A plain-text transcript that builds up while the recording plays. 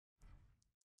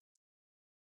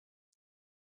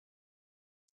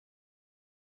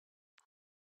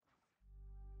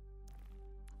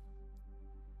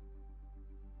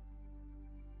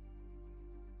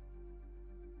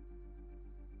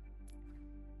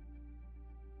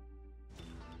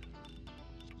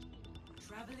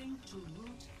Traveling to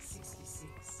Route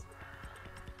 66.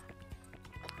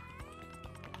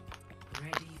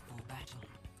 Ready for battle.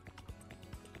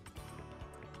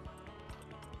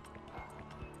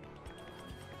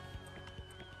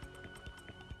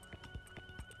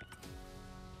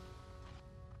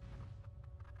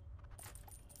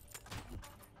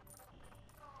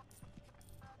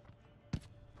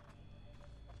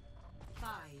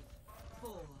 Five,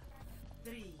 four,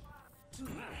 three, two,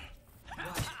 one.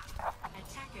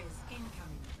 Attackers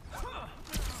incoming.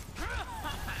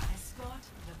 Escort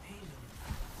the payload.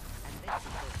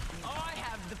 I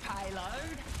have the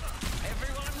payload.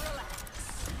 Everyone relax.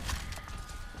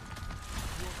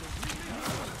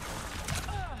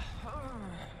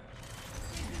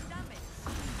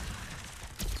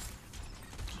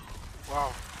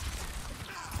 Wow.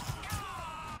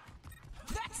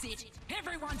 That's it.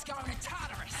 Everyone's going to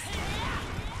Tartarus.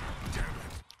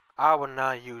 I would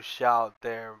not use shout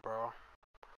there, bro.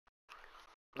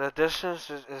 The distance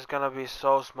is gonna be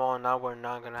so small, and now we're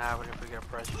not gonna have it if we get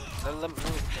pressure. Let me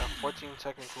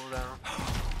 14-second cooldown.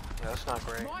 Yeah, that's not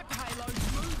great. My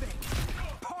payload's moving.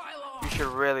 Pile on. You should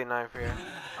really knife here.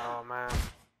 Oh man.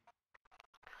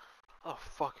 Oh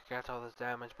fuck, I got all this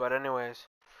damage. But anyways,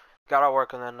 gotta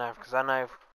work on that knife, because that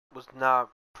knife was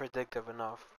not predictive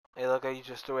enough. It looked like you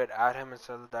just threw it at him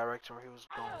instead of the direction where he was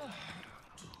going.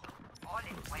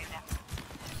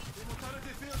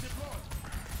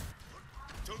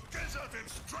 Together then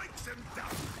strike them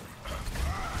down.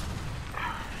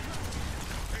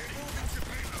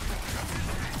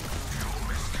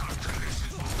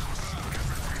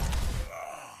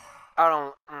 I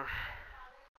don't.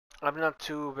 I'm not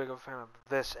too big of a fan of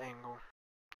this angle.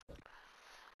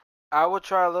 I would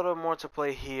try a little more to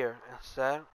play here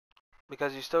instead,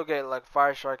 because you still get like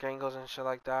fire strike angles and shit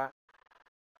like that.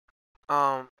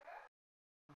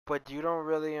 But you don't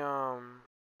really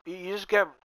you just get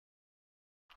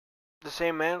the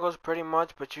same angles pretty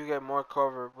much, but you get more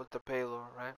cover with the payload,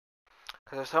 right?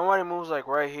 Because if somebody moves like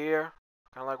right here,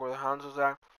 kind of like where the Hanzo's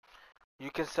at,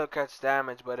 you can still catch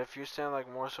damage. But if you stand like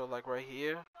more so like right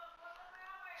here,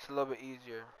 it's a little bit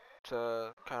easier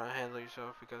to kind of handle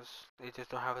yourself, because they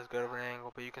just don't have as good of an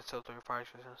angle, but you can still throw your fire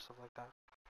strikes and stuff like that.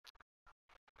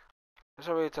 It's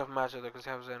a really tough matchup because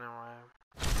you have Zen and Ryan.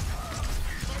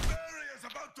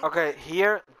 Okay,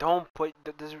 here, don't put,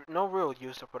 there's no real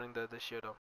use of putting the shield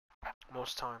up,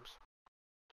 most times.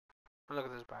 Look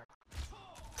at this back.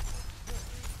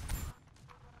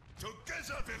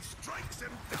 Together then strike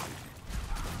them down.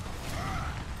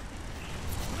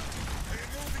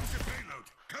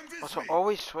 Also,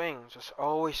 always swing, just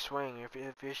always swing.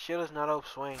 If your shield is not up,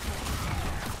 swing.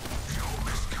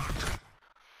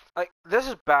 Like, this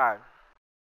is bad.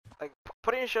 Like,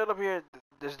 putting your shield up here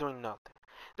is doing nothing.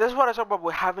 This is what I talk about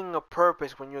with having a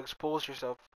purpose when you expose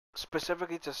yourself,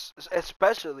 specifically to,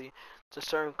 especially to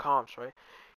certain comps, right?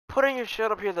 Putting your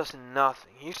shield up here does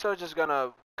nothing. He's still just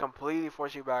gonna completely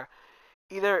force you back.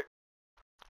 Either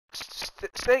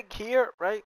stay here,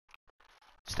 right?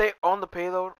 Stay on the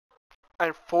payload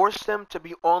and force them to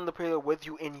be on the payload with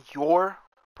you in your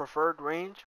preferred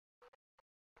range.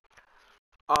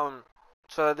 So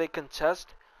that they can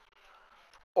test.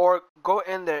 Or go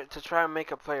in there to try and make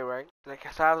a play, right? Like,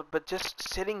 but just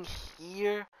sitting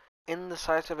here in the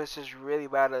sides of it is really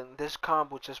bad, and this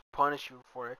comp will just punish you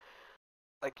for it.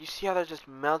 Like, you see how they're just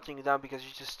melting you down because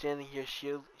you're just standing here,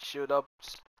 shield up,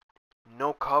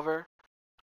 no cover.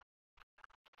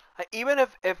 Like, even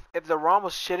if the ROM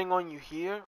was shitting on you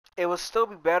here, it would still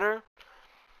be better,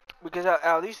 because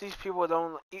at least these people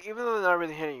don't, even though they're not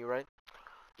really hitting you, right?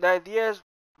 The idea is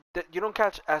that you don't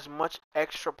catch as much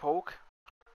extra poke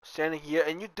standing here,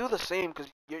 and you do the same,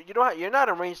 because you're not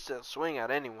in range to swing at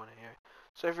anyone here.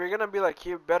 So if you're gonna be like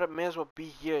here, better may as well be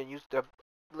here and use the.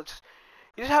 You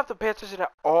just have to pay attention to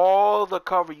all the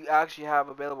cover you actually have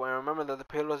available, and remember that the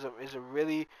payload is a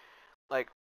really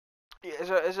like is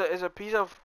a piece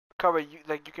of cover you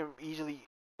can easily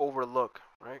overlook,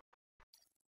 right?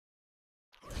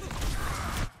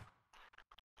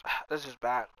 This is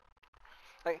bad.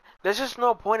 Like, there's just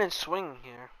no point in swinging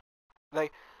here.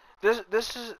 Like, this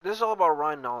is all about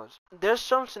Rein knowledge. There's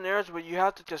some scenarios where you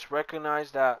have to just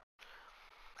recognize that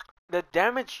the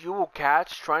damage you will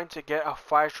catch trying to get a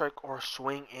fire strike or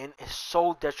swing in is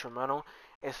so detrimental.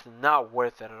 It's not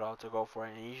worth it at all to go for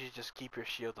it, and you should just keep your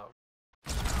shield up.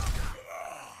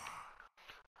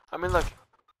 I mean, look,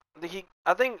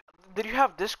 I think, did you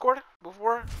have Discord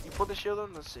before you put the shield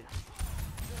on? Let's see.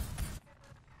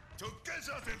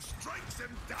 Together then strike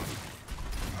them down.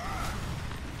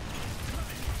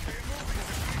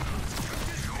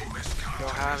 You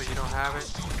don't have it, you don't have it.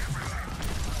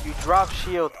 You drop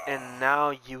shield and now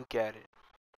you get it.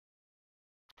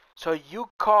 So you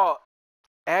caught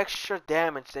extra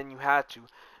damage than you had to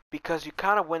because you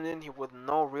kind of went in here with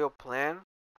no real plan,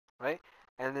 right?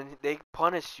 And then they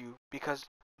punish you because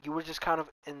you were just kind of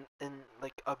in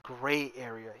like a gray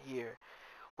area here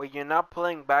where you're not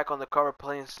playing back on the cover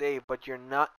playing safe, but you're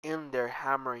not in there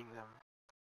hammering them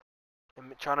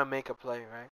and trying to make a play,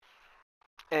 right?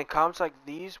 And comps like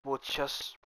these will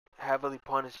just heavily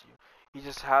punish you. You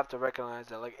just have to recognize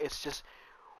that. Like, it's just,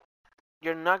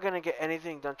 you're not gonna get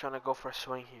anything done trying to go for a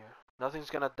swing here. Nothing's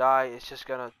gonna die. It's just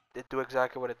gonna do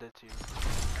exactly what it did to you.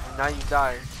 And now you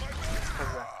die.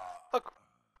 Look,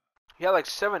 he had like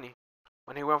 70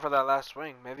 when he went for that last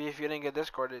swing. Maybe if you didn't get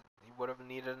discarded, you would have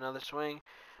needed another swing.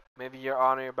 Maybe your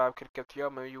honor, your bab could have kept you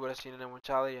up. Maybe you would have seen an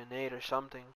immortality, a nade, or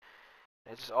something.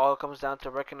 It just all comes down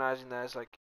to recognizing that it's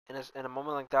like in a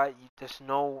moment like that, it's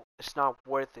not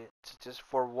worth it to just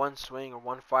for one swing or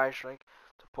one fire strike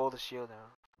to pull the shield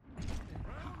down.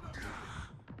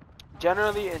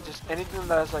 Generally, and just anything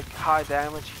that is like high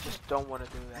damage, you just don't want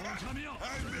to do that. I've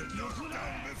been knocked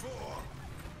down before.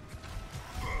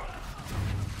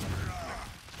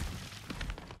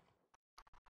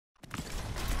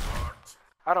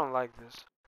 I don't like this.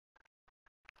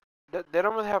 They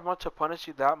don't really have much to punish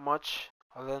you that much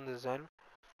other than the Zen.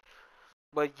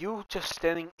 But you just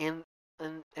standing in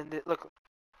the look.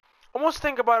 Almost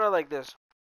think about it like this.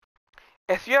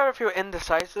 If you ever feel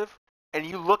indecisive and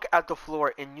you look at the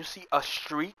floor and you see a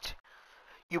street,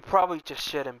 you probably just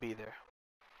shouldn't be there.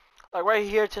 Like right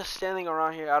here, just standing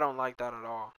around here, I don't like that at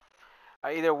all.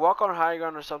 I either walk on high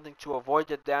ground or something to avoid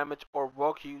the damage, or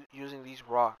walk using these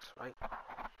rocks, right?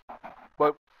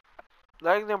 But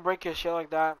letting them break your shit like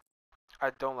that,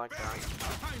 I don't like that.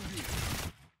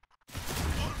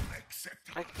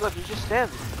 Like, look, you're just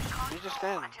standing. You're just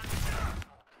standing.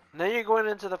 Now you're going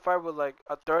into the fight with like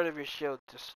a third of your shield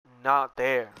just not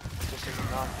there. Just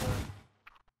not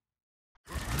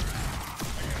there.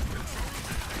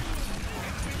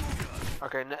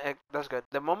 Okay, that's good.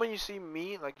 The moment you see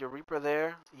me, like your Reaper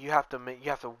there, you have to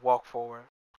walk forward.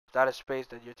 That is space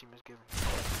that your team is giving.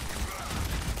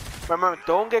 Remember,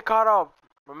 don't get caught up.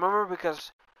 Remember,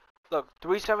 because look,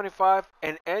 375.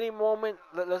 In any moment,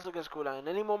 let's look at his cooldown. In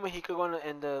any moment, he could go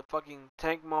in the fucking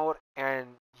tank mode,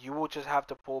 and you will just have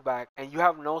to pull back, and you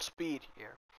have no speed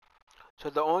here. So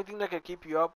the only thing that can keep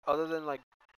you up, other than like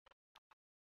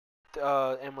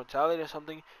immortality or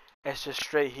something, is just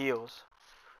straight heals.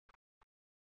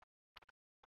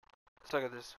 Let's look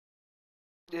at this.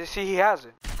 You see, he has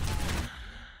it.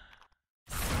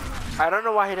 I don't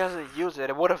know why he doesn't use it.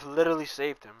 It would have literally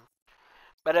saved him.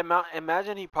 But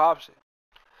imagine he pops it.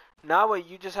 Now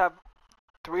you just have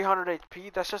 300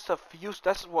 HP. That's just a few.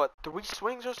 That's what, 3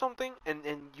 swings or something,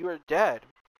 and you're dead.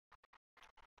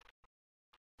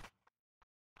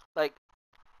 Like,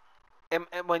 and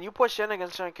when you push in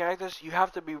against certain characters, you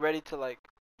have to be ready to like.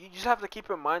 You just have to keep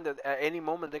in mind that at any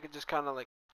moment they could just kind of like,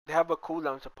 they have a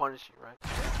cooldown to punish you, right?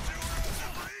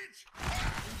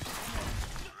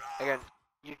 Again,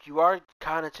 you are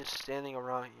kind of just standing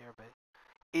around here, but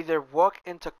either walk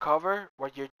into cover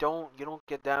where you don't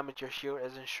get damaged, your shield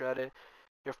isn't shredded,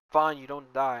 you're fine, you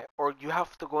don't die, or you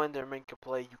have to go in there and make a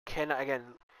play. You cannot, again,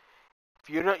 if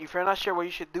you're not sure what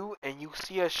you should do and you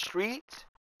see a street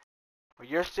where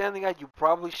you're standing at, you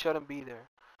probably shouldn't be there.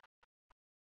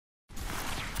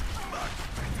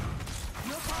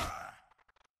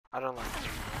 I don't like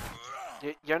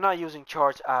it. You're not using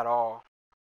charge at all.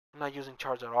 I'm not using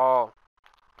charge at all.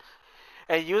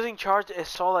 And using charge is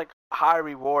so like high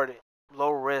reward,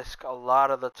 low risk a lot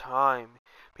of the time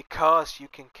because you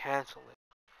can cancel it.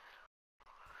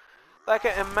 Like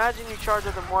imagine you charge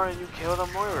at the Moira and you kill the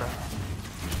Moira.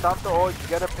 Stop the ult, you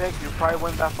get a pick, you probably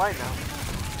win that fight now.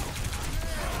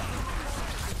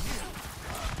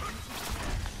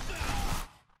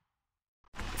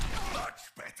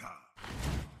 Much better.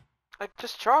 Like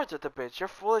just charge at the bitch. You're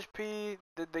full HP.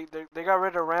 They got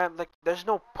rid of Ram. Like there's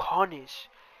no punish.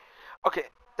 Okay,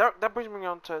 that brings me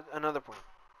on to another point.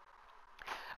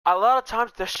 A lot of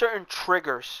times there's certain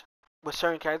triggers with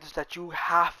certain characters that you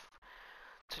have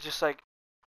to just like,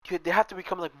 they have to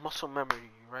become like muscle memory to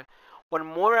you, right? When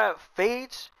Moira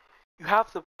fades, you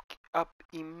have to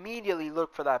immediately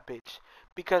look for that bitch.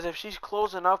 Because if she's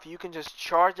close enough, you can just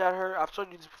charge at her. I've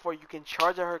told you this before. You can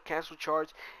charge at her, cancel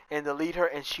charge, and delete her,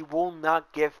 and she will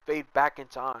not get fade back in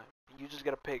time. You just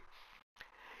gotta pick.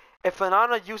 If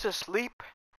Anana uses sleep,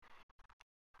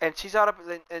 and she's out of,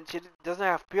 and she doesn't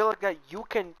have peel like that, you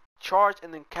can charge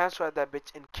and then cancel at that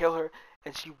bitch and kill her,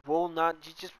 and she will not.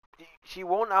 She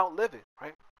won't outlive it,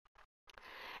 right?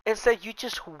 Instead, you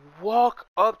just walk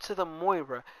up to the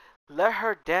Moira, let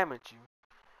her damage you,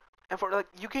 and for like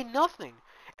you get nothing.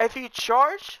 If you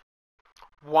charge,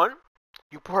 One,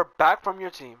 you put her back from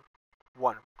your team.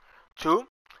 One. Two,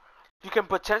 you can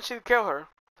potentially kill her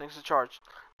thanks to charge.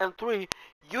 And three,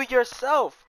 you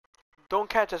yourself don't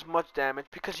catch as much damage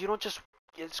because you don't just,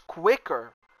 it's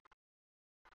quicker.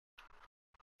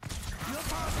 You're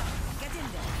powered up. Get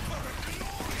in there.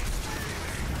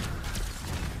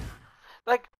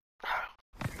 Like,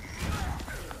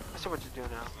 I see what you do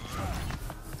now.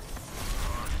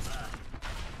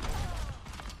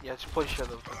 Yeah, just push her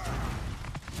though.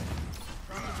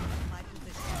 My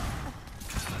position.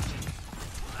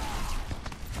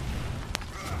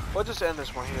 We'll just end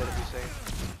this one here to be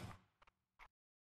safe.